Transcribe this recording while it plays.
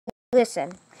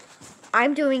Listen,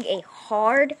 I'm doing a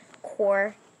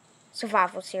hardcore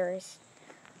survival series.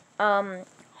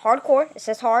 Hardcore, it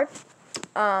says hard.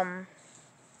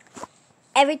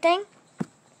 Everything,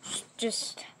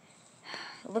 just,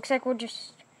 looks like we're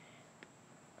just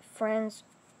friends,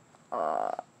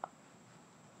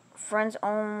 friends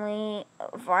only,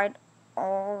 invite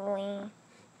only,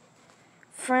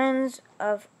 friends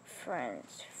of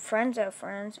friends, friends of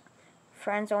friends,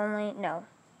 friends only, no,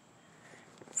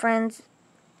 friends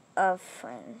of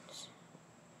friends.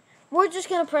 We're just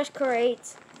gonna press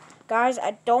create. Guys,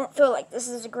 I don't feel like this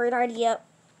is a great idea.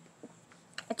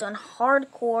 It's on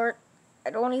hardcore. I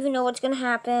don't even know what's gonna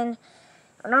happen.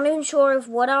 I'm not even sure of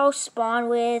what I'll spawn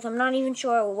with. I'm not even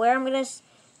sure where I'm gonna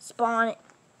spawn.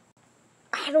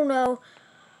 I don't know.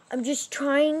 I'm just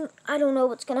trying. I don't know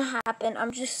what's gonna happen.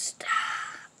 I'm scared.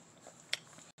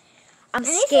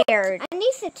 I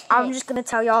need to I'm just gonna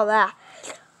tell y'all that.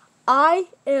 I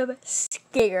am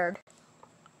scared.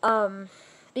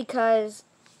 Because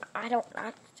I'm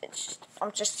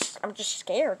just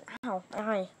scared. Ow,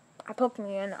 I poked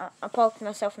me in. I poked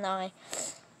myself in the eye.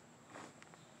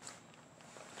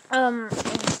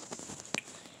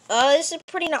 This is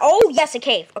pretty nice. Oh, yes, a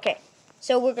cave. Okay.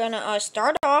 So we're gonna,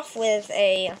 start off with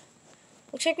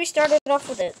looks like we started off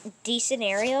with a decent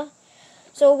area.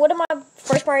 So one of my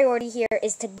first priority here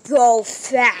is to go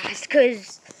fast,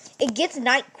 because it gets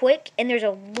night quick, and there's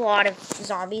a lot of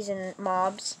zombies and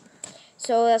mobs.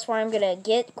 So that's why I'm gonna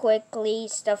get quickly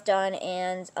stuff done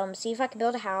and see if I can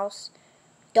build a house.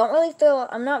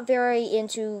 I'm not very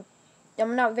into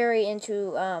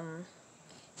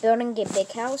building a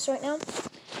big house right now,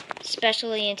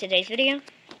 especially in today's video.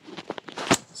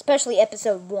 Especially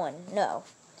episode 1. No.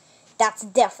 That's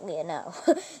definitely a no.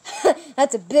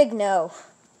 That's a big no.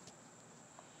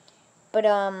 But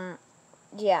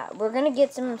yeah, we're gonna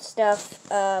get some stuff.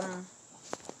 Gonna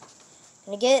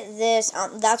get this.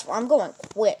 I'm going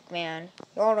quick, man.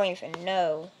 Y'all don't even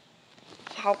know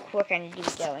how quick I need to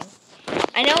be going.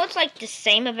 I know it's like the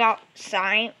same about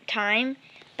time,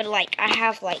 but like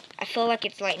I feel like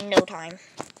it's like no time.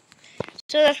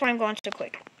 So that's why I'm going so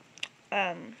quick.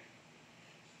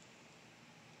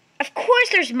 Of course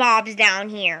there's mobs down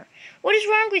here. What is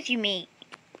wrong with you, meat?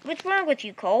 What's wrong with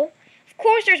you, Cole? Of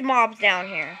course there's mobs down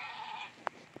here.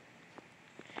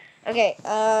 Okay,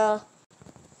 I'm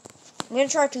gonna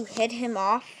try to head him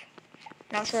off.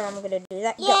 Not sure I'm gonna do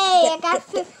that. Yay, I got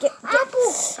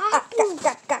apple.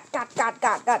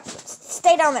 God.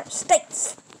 Stay down there. Stay.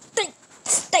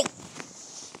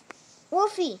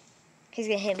 Wolfie. He's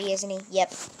gonna hit me, isn't he?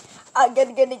 Yep. I'm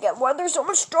gonna get one. They're so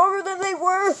much stronger than they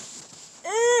were.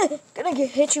 Gonna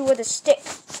hit you with a stick.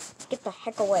 Get the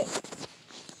heck away.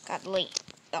 Godly.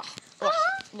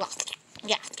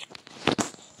 Yeah.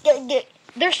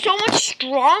 They're so much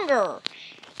stronger.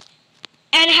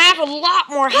 And have a lot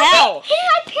more health. Hit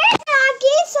my pet now.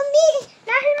 Get some meat.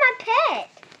 Not hit my pet.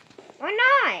 Why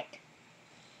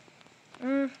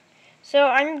not? So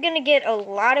I'm gonna get a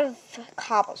lot of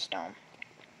cobblestone.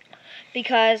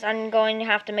 Because I'm going to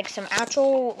have to make some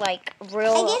actual, like,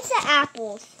 real... I get the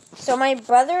apples. So my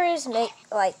brother is,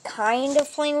 kind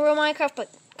of playing real Minecraft, but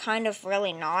kind of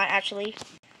really not actually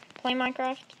playing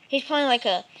Minecraft. He's playing, like,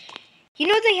 you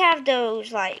know they have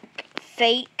those, like,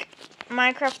 fake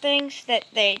Minecraft things that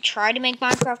they try to make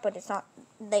Minecraft, but it's not...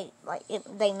 They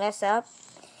mess up.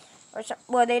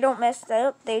 Well, they don't mess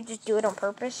up. They just do it on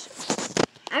purpose.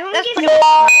 I want to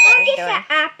get the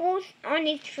apples on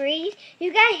these trees.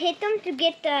 You gotta hit them to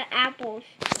get the apples.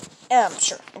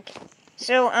 Sure. Okay.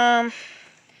 So, I'm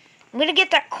gonna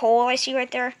get that coal I see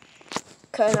right there.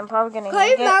 Because I'm probably gonna need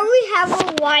it. Remember we have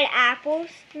a white apples?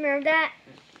 Remember that?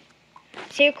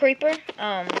 See a creeper?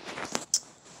 Not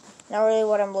really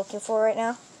what I'm looking for right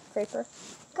now. Creeper.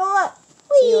 Go up.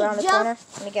 See you around the corner.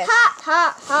 Let me guess.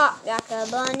 Hop, like a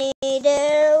bunny do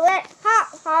it.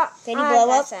 Hop. Can you blow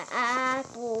up? Some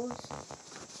apples.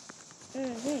 I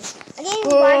didn't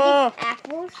buy these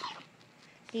apples.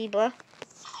 Can you blow?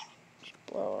 Just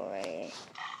blow away.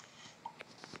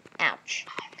 Ouch.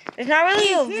 There's not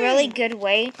really a really good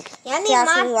way to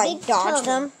actually, like, dodge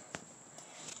them.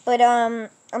 But, I'm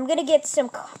gonna get some,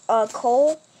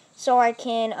 coal so I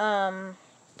can,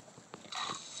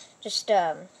 just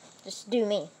do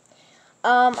me.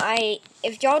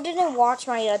 If y'all didn't watch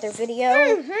my other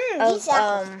video these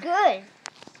apples good.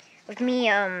 Of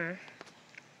me,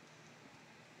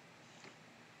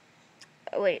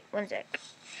 wait, one sec.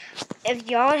 If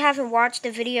y'all haven't watched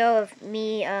the video of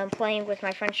me, playing with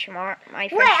my friend Shamar, I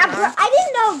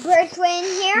didn't know birds were in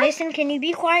here. Mason, can you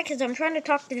be quiet? Because I'm trying to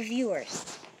talk to the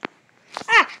viewers.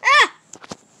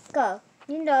 Go.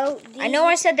 You know. I know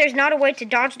I said there's not a way to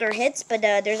dodge their hits, but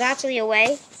there's actually a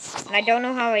way. And I don't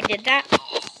know how I did that.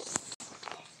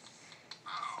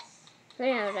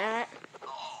 We know that.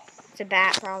 It's a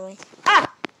bat, probably.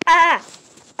 Ah! Ah!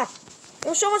 Ah!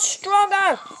 You're so much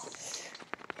stronger!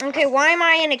 Okay, why am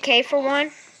I in a cave for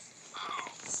one?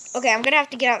 Okay, I'm gonna have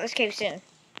to get out of this cave soon.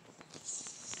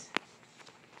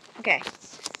 Okay.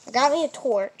 I got me a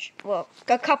torch. Well,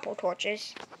 a couple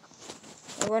torches.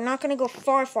 And we're not gonna go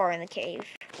far in the cave.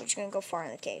 We're just gonna go far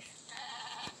in the cave.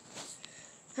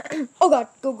 Oh god,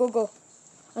 go.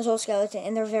 There's a whole skeleton,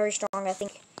 and they're very strong, I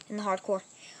think, in the hardcore.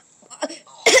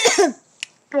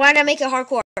 Why did I make it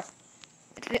hardcore?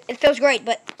 It feels great,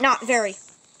 but not very.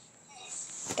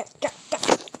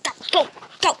 Go.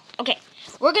 Okay,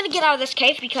 we're gonna get out of this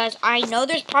cave because I know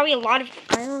there's probably a lot of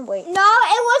iron. Wait. No,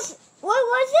 it was. What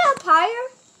was it? A pyre?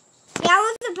 Yeah, it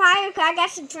was a pyre. 'Cause I got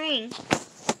some train.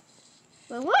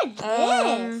 But what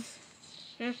this?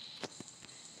 I'm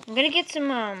gonna get some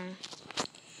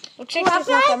looks like there's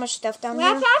not that much stuff down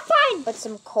here. But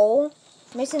some coal.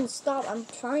 Mason, stop. I'm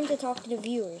trying to talk to the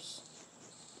viewers.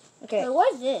 Okay. But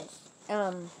what's this?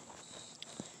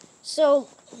 So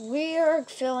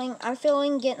I'm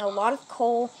feeling getting a lot of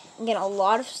coal and getting a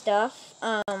lot of stuff.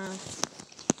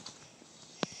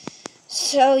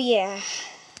 So yeah.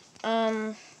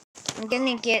 I'm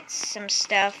gonna get some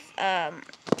stuff.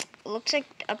 Looks like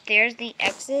up there's the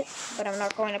exit, but I'm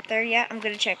not going up there yet. I'm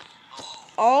gonna check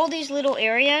all these little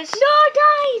areas. No, I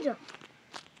died!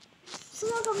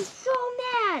 Someone got me so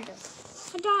mad.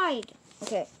 I died.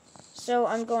 Okay. So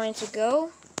I'm going to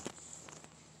go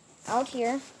out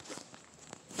here.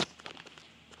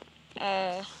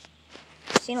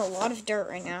 Seeing a lot of dirt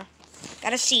right now.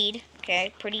 Got a seed.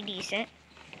 Okay, pretty decent.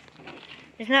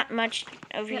 There's not much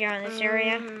over here on this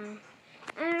area.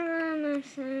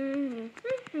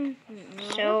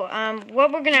 So,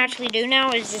 what we're gonna actually do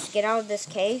now is just get out of this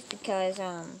cave because,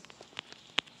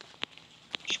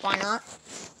 just why not?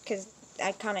 Because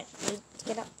I kind of need to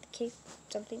get out of the cave,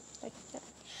 something like that.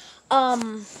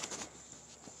 I'm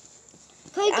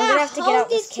gonna have to get out of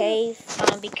this cave,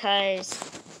 because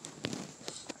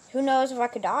who knows if I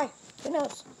could die? Who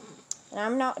knows? And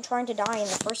I'm not trying to die in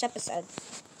the first episode.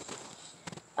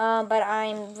 But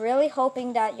I'm really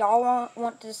hoping that y'all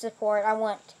want to support. I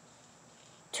want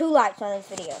 2 likes on this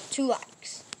video. 2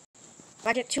 likes. If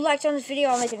I get 2 likes on this video,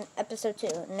 I'll make an episode 2.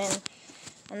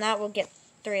 And that will get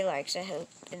 3 likes, I hope.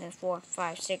 And then 4,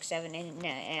 5, 6, 7, 8, 9.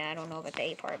 I don't know about the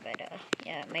 8 part, but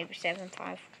yeah, maybe 7,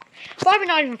 5. Probably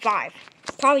not even 5.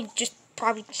 Probably just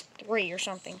 3 or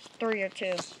something. 3 or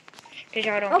 2. Because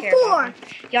y'all don't care about me.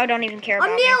 Y'all don't even care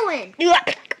about me.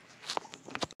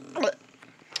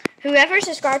 Whoever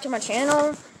subscribed to my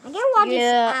channel, I get a lot of these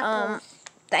apples.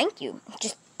 thank you.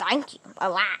 Just thank you. A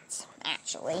lot,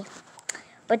 actually.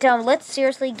 But let's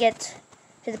seriously get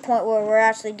to the point where we're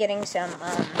actually getting some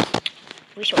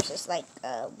resources like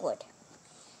wood.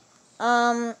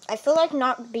 I feel like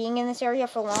not being in this area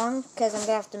for long because I'm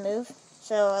gonna have to move.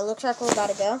 So it looks like we're about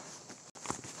to go.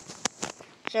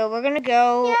 So we're gonna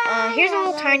go. Here's a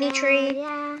little tiny tree.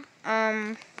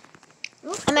 I'm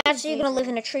actually gonna live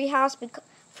in a tree house because.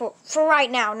 For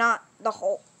right now, not the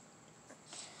whole.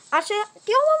 Actually,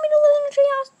 do y'all want me to live in a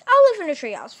treehouse? I'll live in a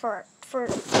treehouse for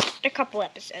a couple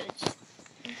episodes.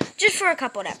 Just for a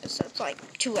couple of episodes, like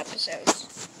 2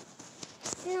 episodes.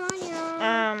 For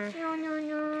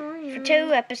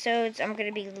 2 episodes, I'm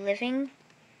gonna be living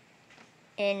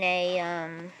in a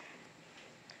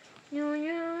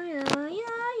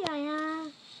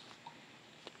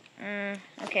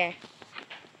okay.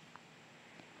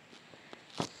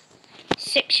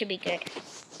 6 should be good.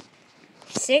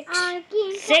 6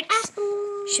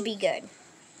 should be good.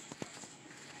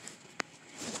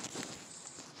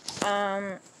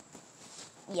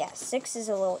 Yeah, 6 is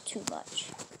a little too much.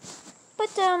 But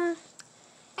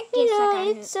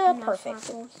it's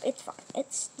perfect. It's fine.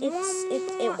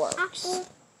 It works.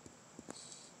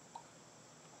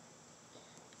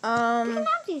 You can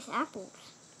have these apples.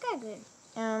 Good.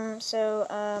 So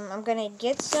I'm gonna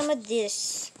get some of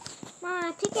this.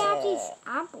 Mom, take out these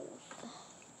apples.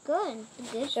 Good.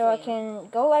 So I can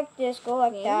go like this, go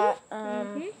like that.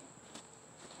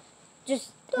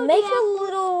 Just make a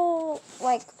little,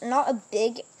 like, not a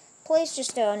big place,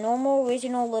 just a normal,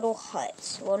 original little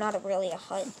hut. Well, not really a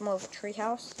hut, more of a tree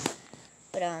house.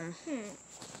 But,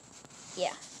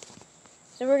 yeah.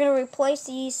 So we're going to replace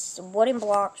these wooden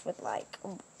blocks with, like,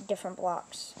 different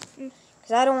blocks.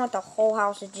 Because I don't want the whole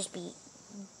house to just be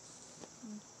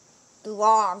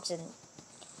logs and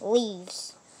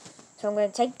leaves. So I'm going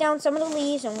to take down some of the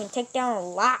leaves. I'm going to take down a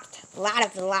lot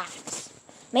of the logs.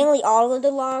 Mainly all of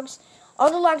the logs. All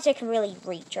the logs I can really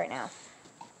reach right now.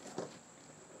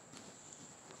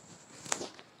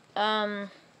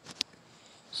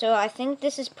 So I think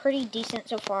this is pretty decent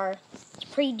so far. It's a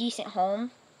pretty decent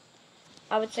home,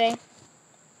 I would say.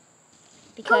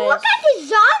 Because Cole, look at the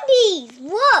zombies!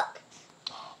 Look!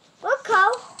 Look,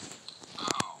 Cole.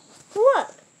 Look.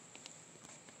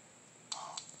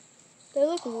 they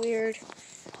look weird.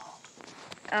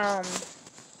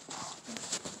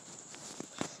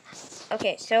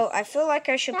 Okay, so I feel like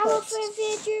I should put...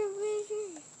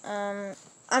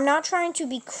 I'm not trying to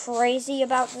be crazy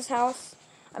about this house.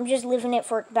 I'm just living it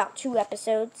for about 2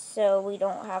 episodes, so we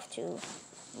don't have to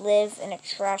live in a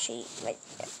trashy, like,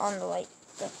 on the, like,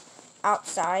 the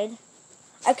outside.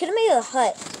 I could have made a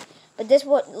hut, but this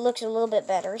one looks a little bit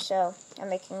better, so I'm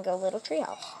making a little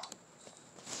treehouse.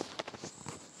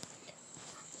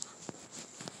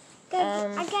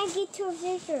 I gotta get to a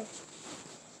visitor.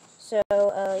 So,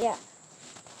 yeah.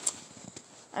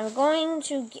 I'm going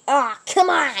to... come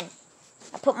on!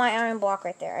 I put my iron block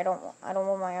right there. I don't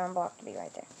want my iron block to be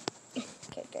right there.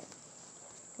 Okay, good.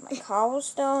 My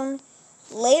cobblestone.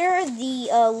 Later, the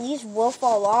leaves will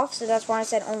fall off, so that's why I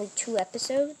said only 2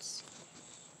 episodes.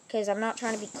 Because I'm not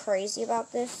trying to be crazy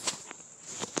about this.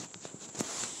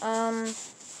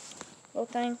 Little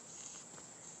thing.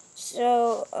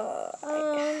 So,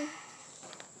 I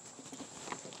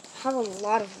have a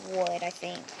lot of wood, I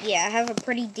think. Yeah, I have a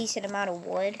pretty decent amount of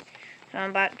wood. So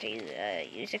I'm about to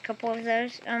use a couple of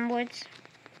those woods.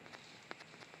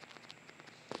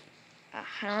 I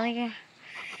only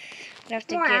have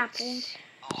to get some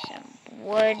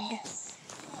wood.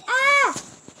 Ah!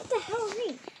 What the hell is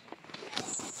me?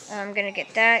 I'm gonna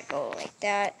get that, go like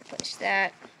that, push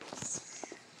that.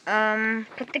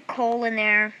 Put the coal in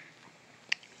there.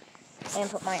 And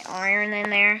put my iron in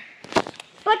there.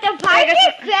 But the pipe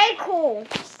is very cool.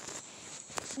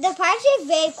 The pipe is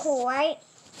very cool, right?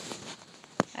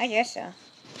 I guess so.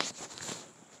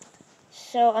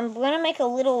 So I'm gonna make a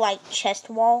little like chest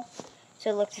wall, so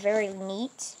it looks very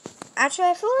neat. Actually,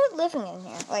 I feel like living in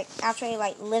here. Like actually,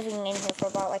 like living in here for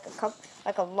about like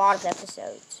a lot of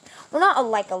episodes. Well, not a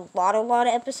lot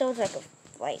of episodes.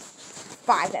 Like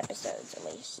 5 episodes at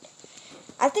least.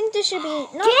 I think this should be.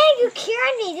 Dang, you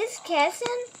carried me. This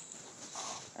Kesson?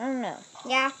 I don't know.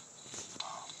 Yeah.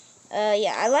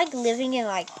 Yeah, I like living in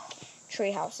like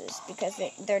tree houses because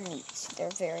they're neat. They're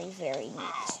very, very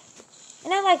neat.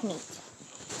 And I like neat.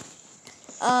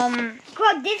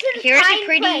 Cool, this is Here's fine a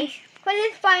pretty place. Cool,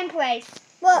 this is fine place.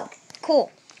 Look.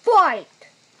 Cool. Fight.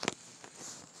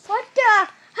 What the?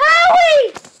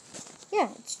 Howie! Yeah,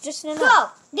 it's just enough. Go.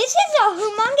 This is a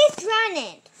humongous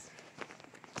granite.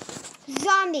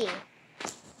 Zombie.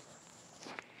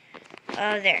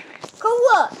 There. Go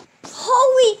look.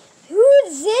 Holy,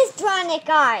 who's this granite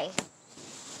guy?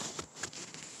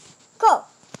 Go.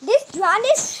 This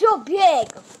granite is so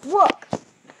big. Look.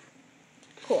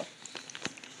 Cool.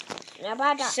 How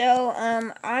about that? So,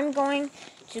 I'm going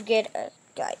to get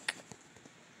like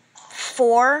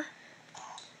 4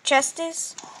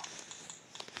 chests.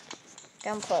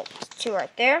 Gonna put 2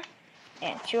 right there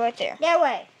and 2 right there. That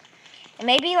way. And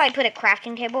maybe like put a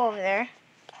crafting table over there.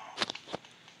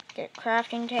 Get a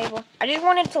crafting table. I just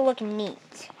want it to look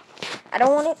neat. I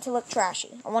don't want it to look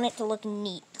trashy. I want it to look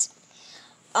neat.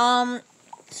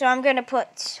 So I'm gonna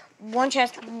put 1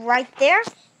 chest right there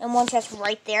and 1 chest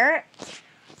right there.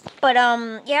 But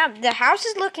yeah, the house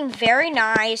is looking very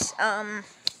nice. I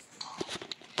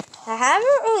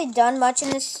haven't really done much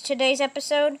in today's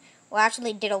episode. Well,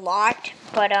 actually did a lot,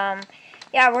 but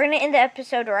yeah, we're gonna end the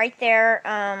episode right there.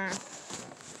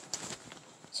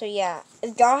 So yeah,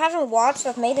 if y'all haven't watched,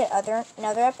 I've made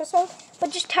another episode.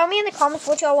 But just tell me in the comments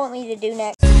what y'all want me to do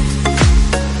next.